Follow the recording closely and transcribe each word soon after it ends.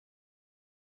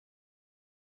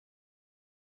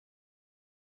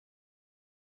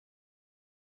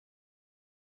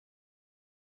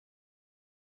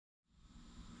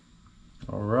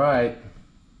Alright,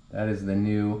 that is the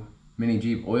new Mini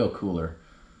Jeep oil cooler.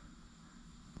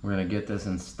 We're going to get this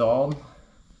installed,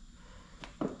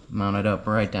 mount it up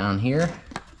right down here.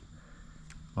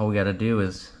 All we got to do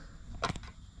is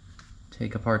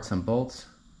take apart some bolts,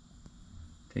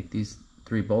 take these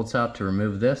 3 bolts out to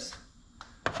remove this,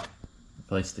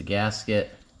 replace the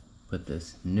gasket, put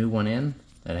this new one in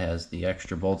that has the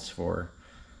extra bolts for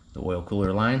the oil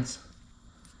cooler lines.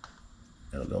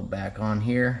 It'll go back on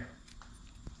here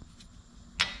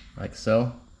like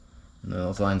so, and then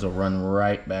those lines will run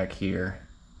right back here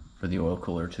for the oil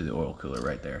cooler to the oil cooler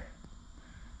right there.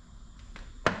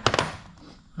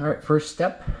 Alright, first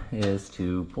step is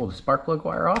to pull the spark plug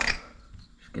wire off.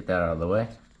 Just get that out of the way.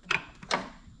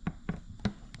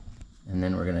 And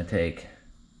then we're going to take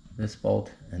this bolt,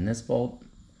 and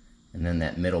then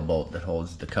that middle bolt that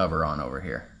holds the cover on over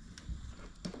here.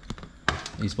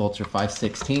 These bolts are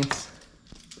 5/16.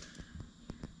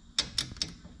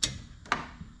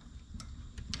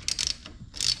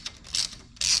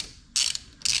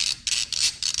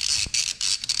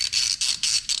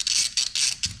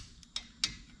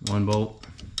 One bolt,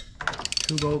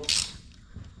 2 bolts,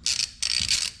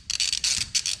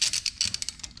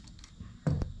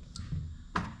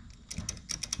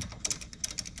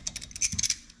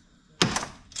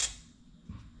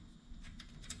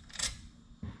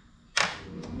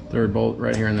 third bolt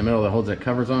right here in the middle that holds that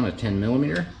covers on, a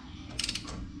 10mm.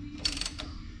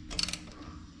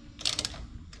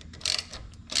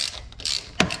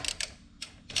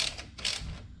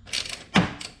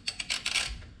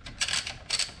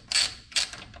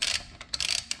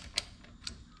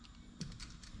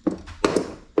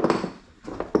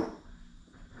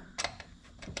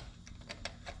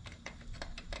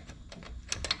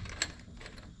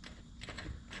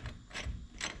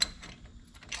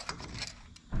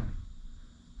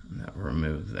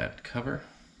 Remove that cover.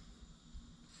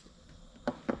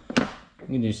 You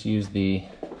can just use the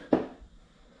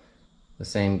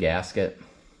same gasket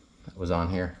that was on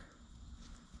here.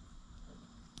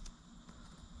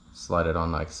 Slide it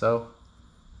on like so.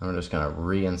 And we're just going to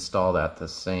reinstall that the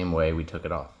same way we took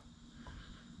it off.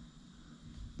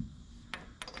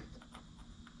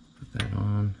 Put that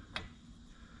on.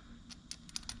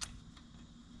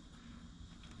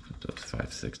 Put those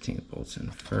 5/16 bolts in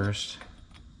first.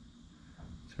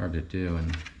 It's hard to do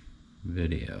in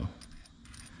video.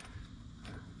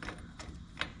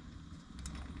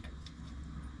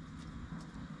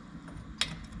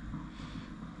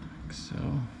 Like so.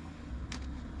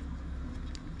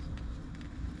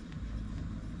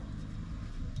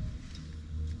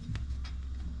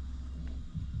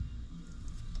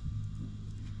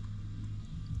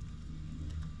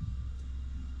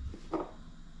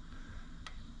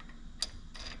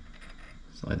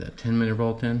 Slide that 10mm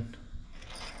bolt in.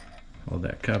 Hold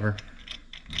that cover.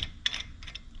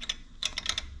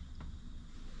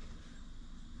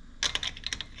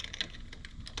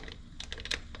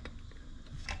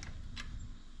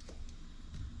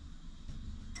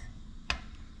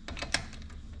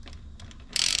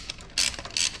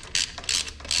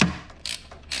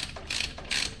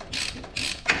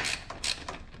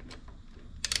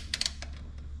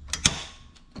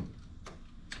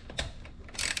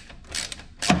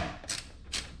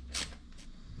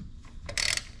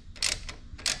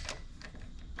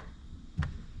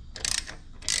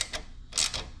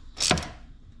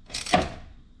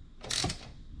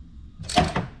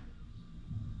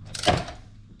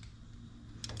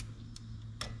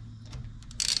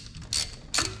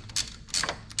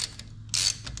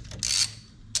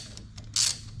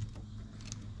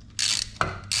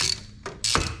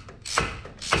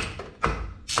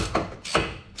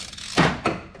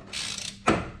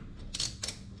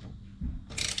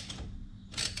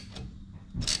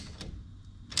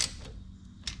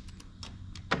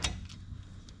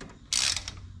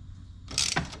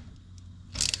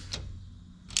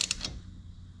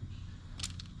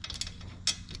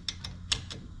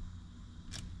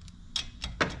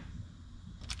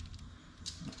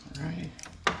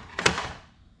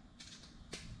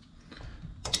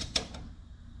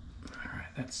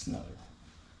 That's another.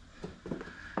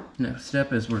 Next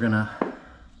step is we're gonna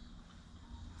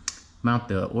mount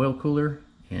the oil cooler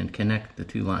and connect the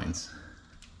 2 lines.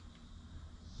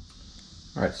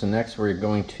 All right, so next we're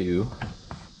going to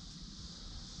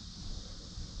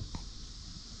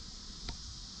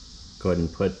go ahead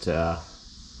and put the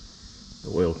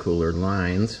oil cooler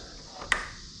lines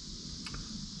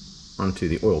onto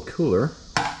the oil cooler.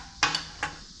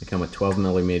 They come with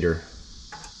 12mm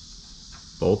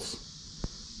bolts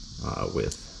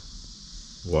with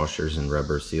washers and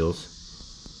rubber seals.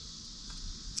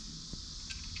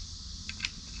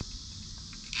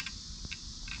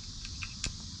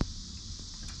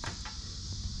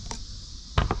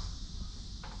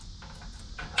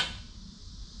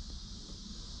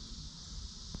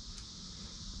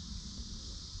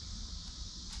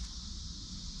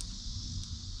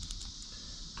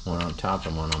 one on top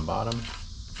and one on bottom.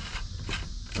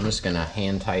 I'm just gonna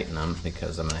hand tighten them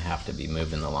because I'm gonna have to be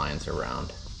moving the lines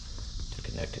around to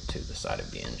connect it to the side of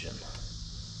the engine.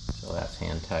 So that's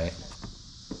hand tight.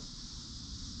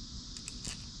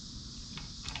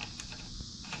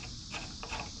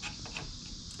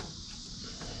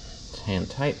 It's hand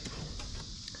tight.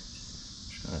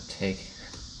 Just gonna take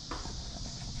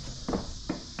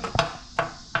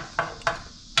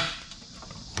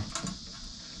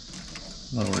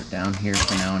lower it down here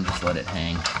for now and just let it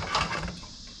hang.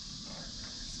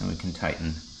 And we can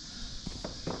tighten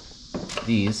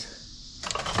these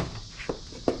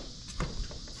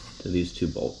to these two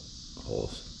bolt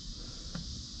holes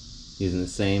using the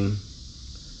same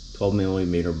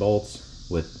 12mm bolts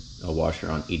with a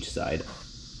washer on each side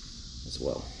as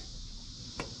well.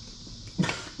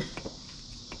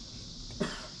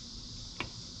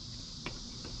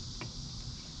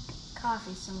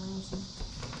 Coffee solution.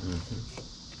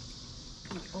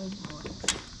 The old one.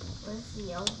 Where's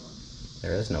the old one?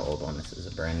 There is no old one. This is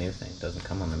a brand new thing. It doesn't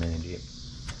come on the Mini Jeep.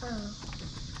 Oh.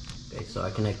 Okay, so I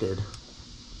connected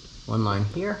one line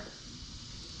here,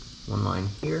 one line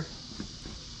here,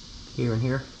 here and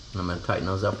here, and I'm going to tighten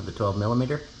those up with the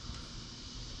 12mm.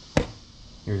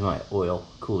 Here's my oil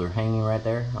cooler hanging right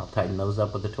there. I'll tighten those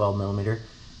up with the 12mm,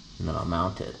 and then I'll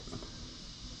mount it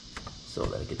so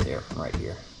that it gets air from right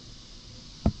here.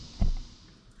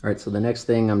 Alright, so the next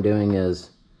thing I'm doing is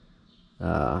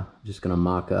just going to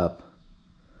mock up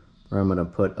where I'm going to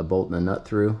put a bolt and a nut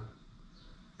through,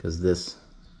 because this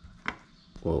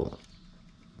will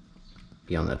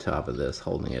be on the top of this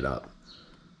holding it up.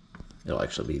 It'll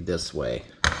actually be this way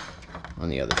on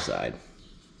the other side.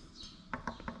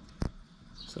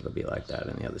 So it'll be like that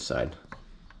on the other side.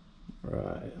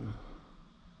 Right.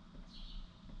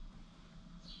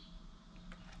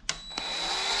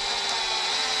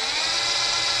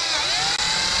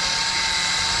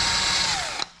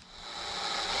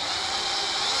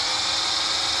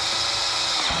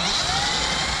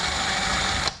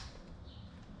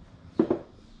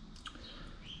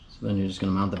 So then you're just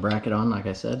going to mount the bracket on, like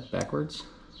I said, backwards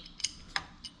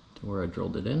to where I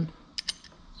drilled it in.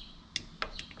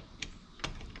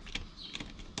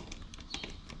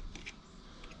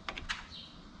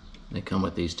 They come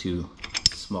with these two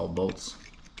small bolts.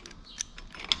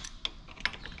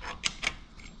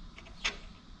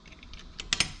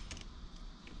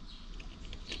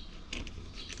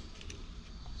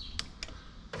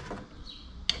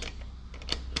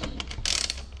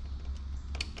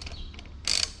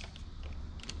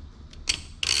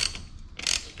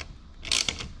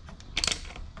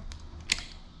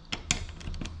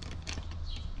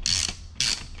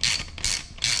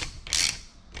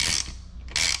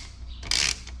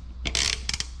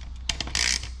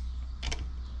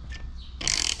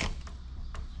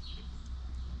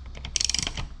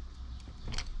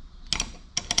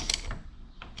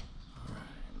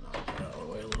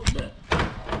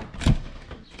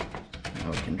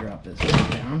 Drop this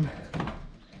down.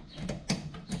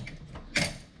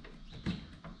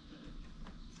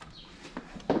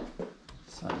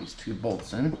 Slide these two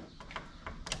bolts in.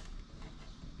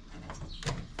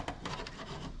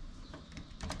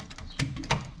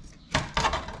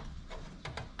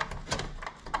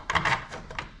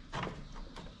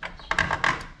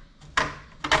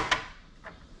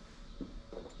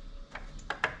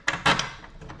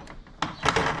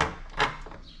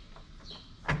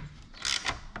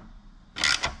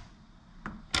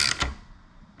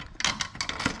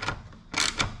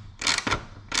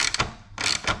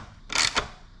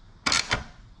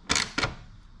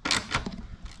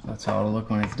 That's how it'll look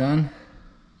when it's done.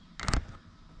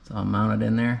 It's all mounted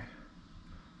in there,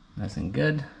 nice and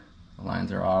good. The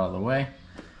lines are all out of the way.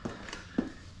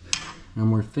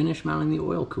 And we're finished mounting the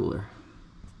oil cooler.